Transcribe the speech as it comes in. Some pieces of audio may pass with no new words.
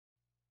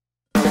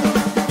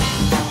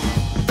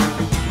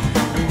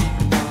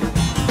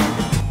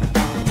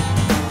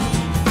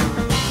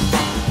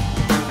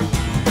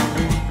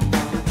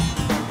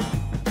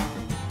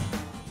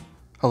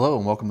Hello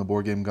and welcome to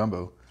Board Game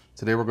Gumbo.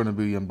 Today we're going to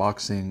be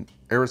unboxing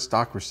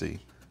Aristocracy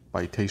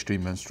by Tasty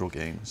Minstrel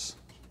Games.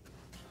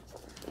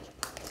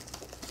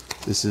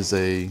 This is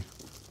a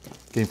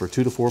game for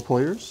 2 to 4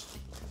 players,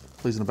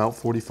 plays in about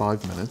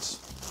 45 minutes,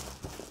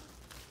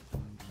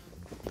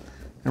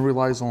 and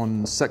relies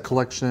on set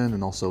collection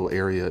and also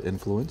area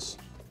influence.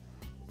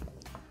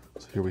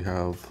 So here we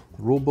have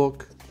the rule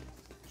book,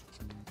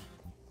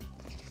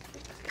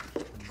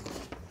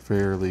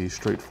 fairly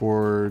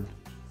straightforward.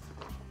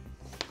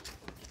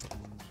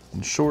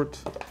 In short,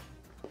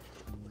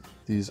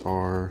 these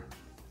are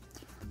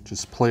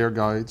just player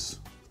guides.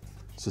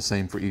 It's the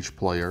same for each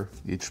player.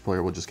 Each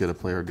player will just get a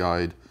player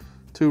guide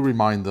to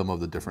remind them of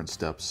the different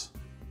steps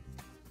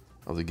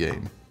of the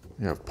game.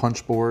 You have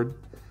punch board,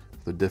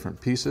 the different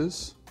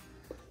pieces.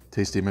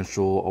 Tasty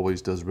Minstrel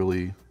always does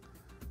really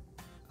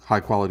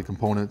high quality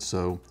components,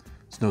 so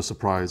it's no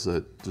surprise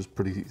that there's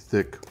pretty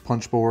thick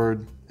punch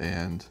board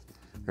and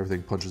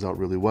everything punches out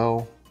really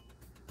well.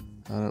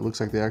 It looks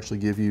like they actually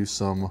give you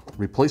some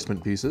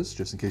replacement pieces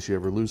just in case you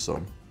ever lose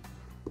some.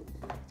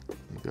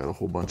 You've got a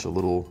whole bunch of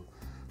little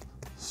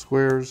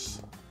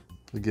squares.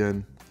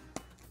 Again,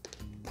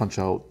 punch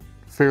out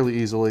fairly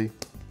easily,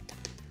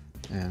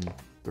 and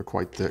they're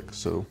quite thick.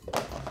 So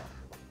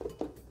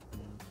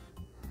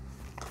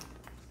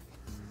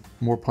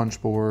more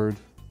punch board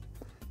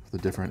for the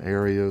different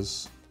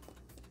areas.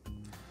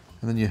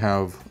 And then you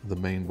have the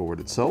main board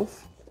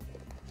itself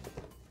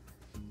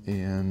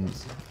and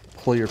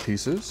player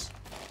pieces.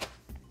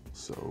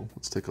 So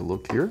let's take a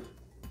look here.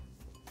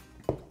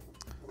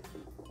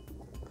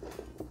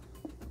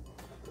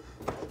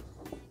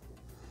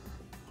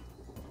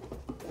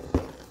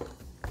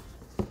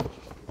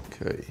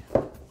 Okay.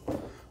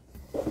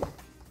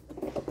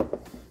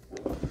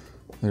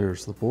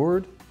 There's the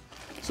board.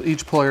 So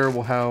each player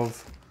will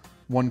have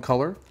one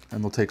color,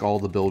 and they'll take all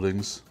the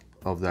buildings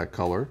of that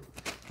color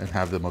and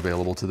have them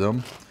available to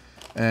them.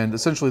 And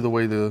essentially the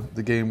way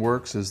the game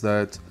works is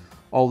that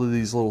all of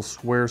these little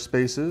square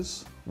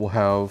spaces will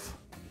have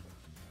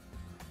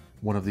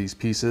one of these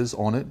pieces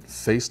on it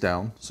face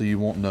down, so you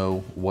won't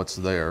know what's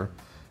there.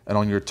 And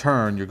on your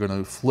turn, you're going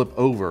to flip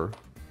over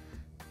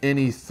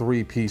any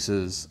 3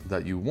 pieces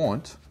that you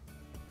want,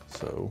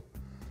 so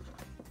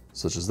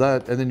such as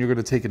that, and then you're going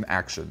to take an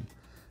action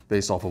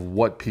based off of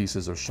what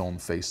pieces are shown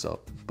face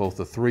up, both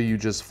the 3 you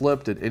just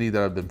flipped and any that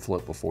have been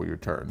flipped before your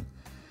turn.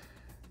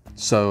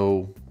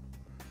 So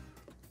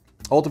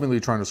ultimately,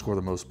 you're trying to score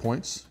the most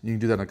points. You can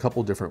do that in a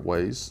couple different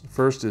ways.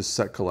 First is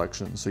set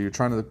collection. So you're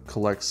trying to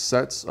collect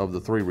sets of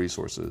the 3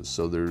 resources.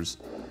 So there's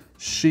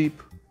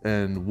sheep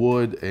and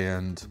wood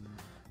and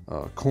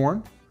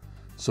corn.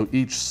 So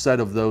each set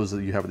of those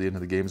that you have at the end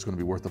of the game is going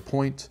to be worth a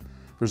point.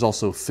 There's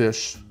also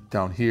fish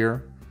down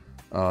here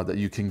that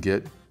you can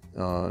get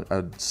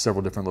at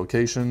several different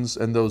locations.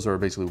 And those are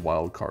basically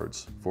wild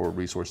cards for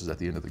resources at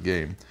the end of the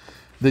game.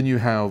 Then you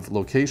have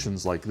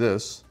locations like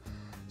this.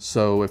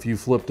 So if you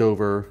flipped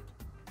over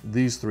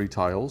these 3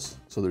 tiles,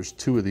 so there's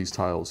 2 of these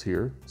tiles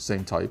here,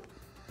 same type,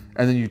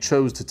 and then you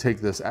chose to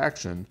take this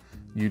action,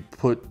 you'd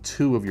put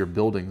 2 of your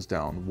buildings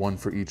down, 1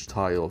 for each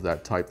tile of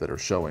that type that are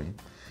showing.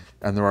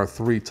 And there are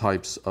 3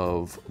 types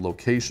of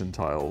location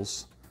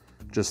tiles,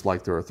 just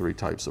like there are 3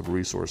 types of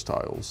resource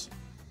tiles.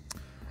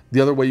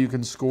 The other way you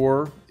can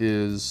score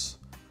is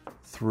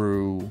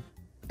through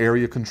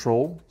area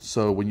control.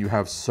 So when you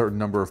have a certain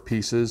number of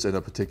pieces in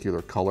a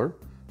particular color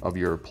of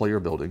your player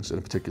buildings in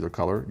a particular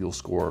color, you'll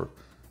score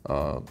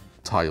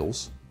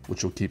tiles,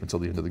 which you'll keep until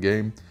the end of the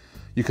game.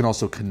 You can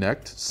also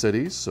connect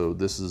cities. So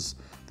this is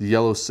the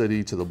yellow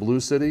city to the blue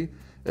city.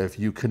 If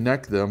you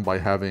connect them by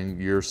having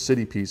your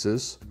city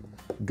pieces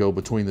go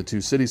between the 2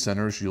 city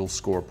centers, you'll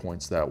score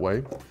points that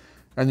way.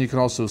 And you can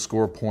also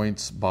score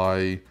points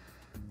by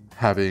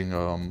having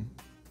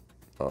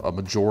a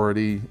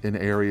majority in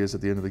areas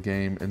at the end of the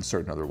game in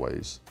certain other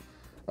ways.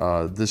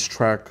 This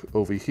track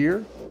over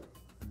here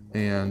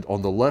and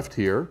on the left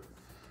here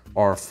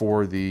are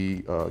for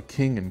the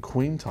king and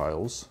queen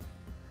tiles,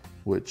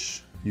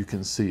 which you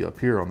can see up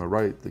here on the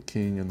right, the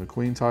king and the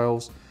queen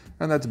tiles,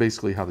 and that's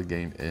basically how the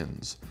game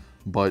ends.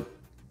 But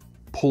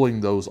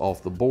pulling those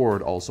off the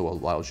board also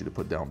allows you to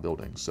put down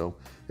buildings. So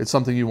it's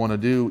something you want to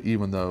do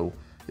even though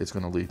it's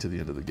going to lead to the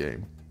end of the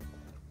game.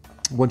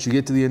 Once you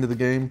get to the end of the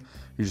game,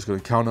 you're just going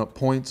to count up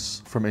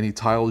points from any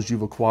tiles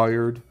you've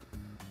acquired,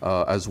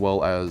 as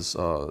well as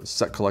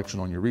set collection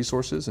on your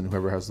resources, and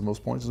whoever has the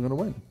most points is going to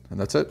win. And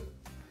that's it.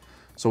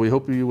 So we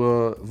hope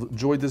you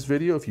enjoyed this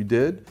video. If you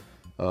did,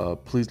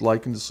 please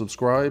like and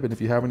subscribe. And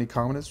if you have any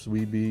comments,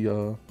 we'd be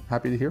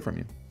happy to hear from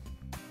you.